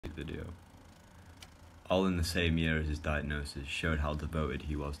video. All in the same year as his diagnosis showed how devoted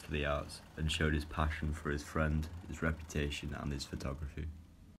he was to the arts and showed his passion for his friend, his reputation and his photography.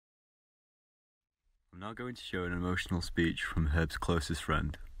 I'm now going to show an emotional speech from Herb's closest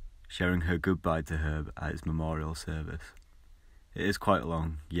friend, sharing her goodbye to Herb at his memorial service. It is quite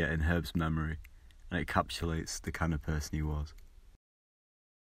long, yet in Herb's memory, and it encapsulates the kind of person he was.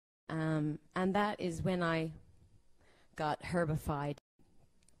 And that is when I got herbified.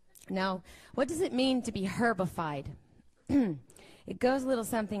 Now, what does it mean to be herbified? It goes a little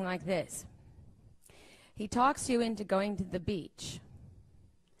something like this. He talks you into going to the beach.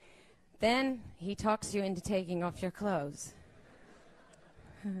 Then he talks you into taking off your clothes.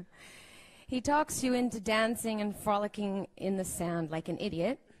 He talks you into dancing and frolicking in the sand like an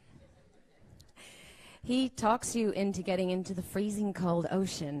idiot. He talks you into getting into the freezing cold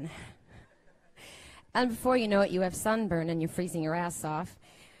ocean. And before you know it, you have sunburn and you're freezing your ass off.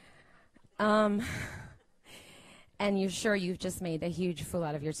 And you're sure you've just made a huge fool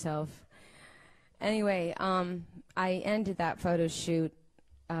out of yourself. Anyway, I ended that photo shoot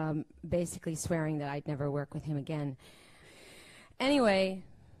basically swearing that I'd never work with him again. Anyway,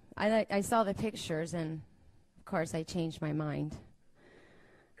 I saw the pictures and, of course, I changed my mind.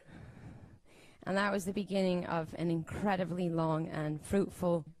 And that was the beginning of an incredibly long and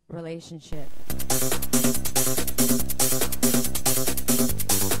fruitful relationship.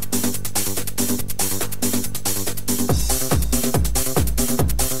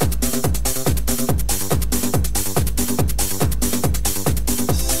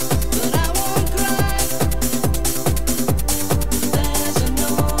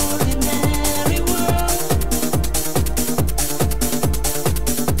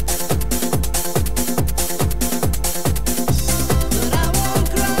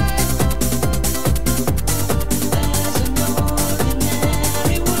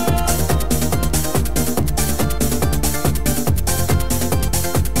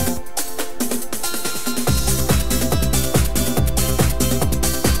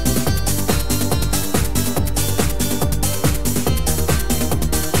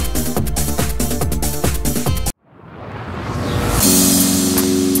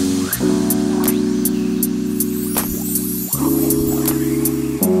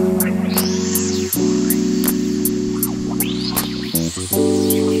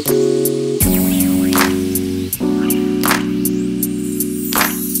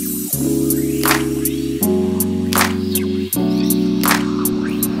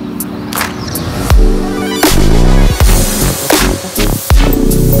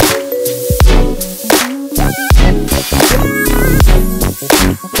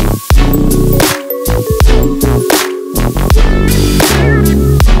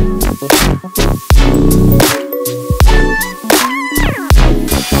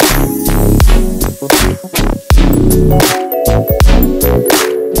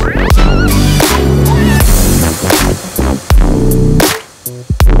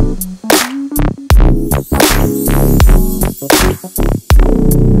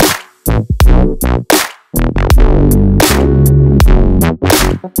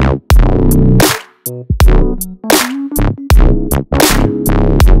 No.